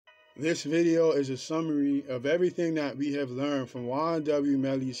This video is a summary of everything that we have learned from Ynw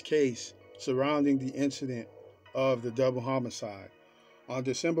Melly'S case surrounding the incident of the double homicide. On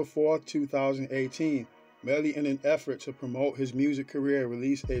December 4, 2018, Melly, in an effort to promote his music career,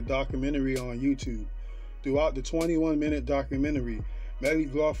 released a documentary on YouTube. Throughout the 21-minute documentary, Melly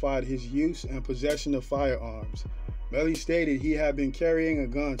glorified his use and possession of firearms. Melly stated he had been carrying a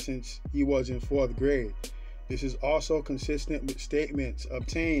gun since he was in 4th grade. This is also consistent with statements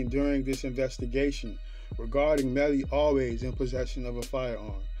obtained during this investigation regarding Melly always in possession of a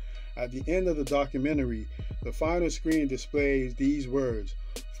firearm. At the end of the documentary, the final screen displays these words: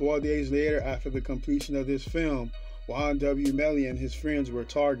 4 days later, after the completion of this film, Ynw Melly and his friends were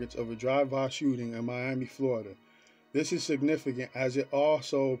targets of a drive-by shooting in Miami, Florida. This is significant as it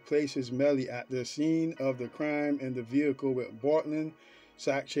also places Melly at the scene of the crime in the vehicle with Bortland,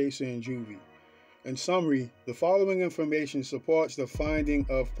 Sack Chaser, and Juvie. In summary, the following information supports the finding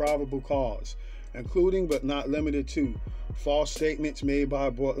of probable cause, including but not limited to false statements made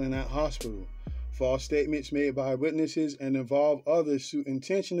by Bortland at hospital, false statements made by witnesses and involve others to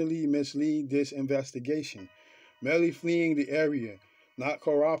intentionally mislead this investigation, Melly fleeing the area, not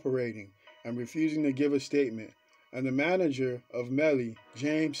cooperating, and refusing to give a statement, and the manager of Melly,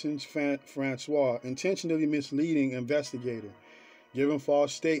 Jameson Francois, intentionally misleading investigator, giving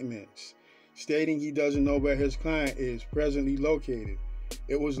false statements, stating he doesn't know where his client is presently located.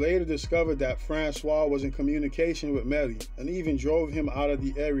 It was later discovered that Francois was in communication with Melly and even drove him out of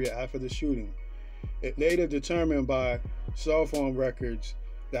the area after the shooting. It later determined by cell phone records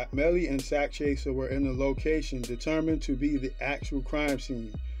that Melly and Sack Chaser were in a location determined to be the actual crime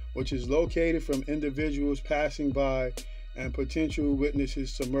scene, which is located from individuals passing by and potential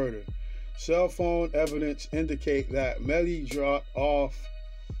witnesses to murder. Cell phone evidence indicate that Melly dropped off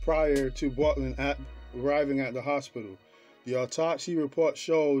prior to Bortland arriving at the hospital. The autopsy report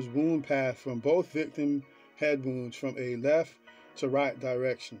shows wound path from both victim head wounds from a left to right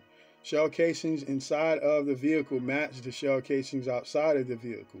direction. Shell casings inside of the vehicle match the shell casings outside of the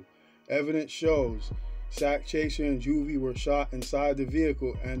vehicle. Evidence shows Sack Chaser and Juvie were shot inside the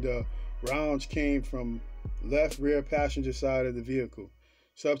vehicle and the rounds came from left rear passenger side of the vehicle,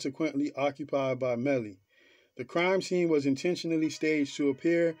 subsequently occupied by Melly. The crime scene was intentionally staged to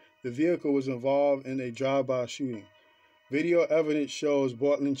appear the vehicle was involved in a drive-by shooting. Video evidence shows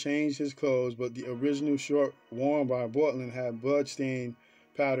Bortland changed his clothes, but the original short worn by Bortland had blood-stained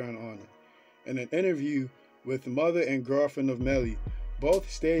pattern on it. In an interview with the mother and girlfriend of Melly, both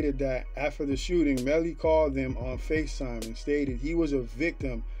stated that after the shooting, Melly called them on FaceTime and stated he was a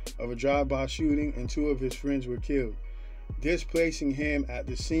victim of a drive-by shooting and 2 of his friends were killed, displacing him at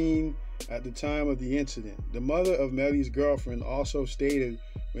the scene at the time of the incident. The mother of Melly's girlfriend also stated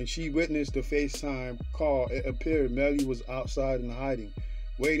when she witnessed the FaceTime call, it appeared Melly was outside and hiding,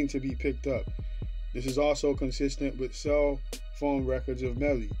 waiting to be picked up. This is also consistent with cell phone records of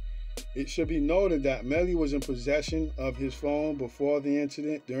Melly. It should be noted that Melly was in possession of his phone before the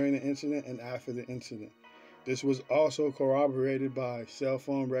incident, during the incident, and after the incident. This was also corroborated by cell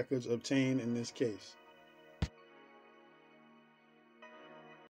phone records obtained in this case.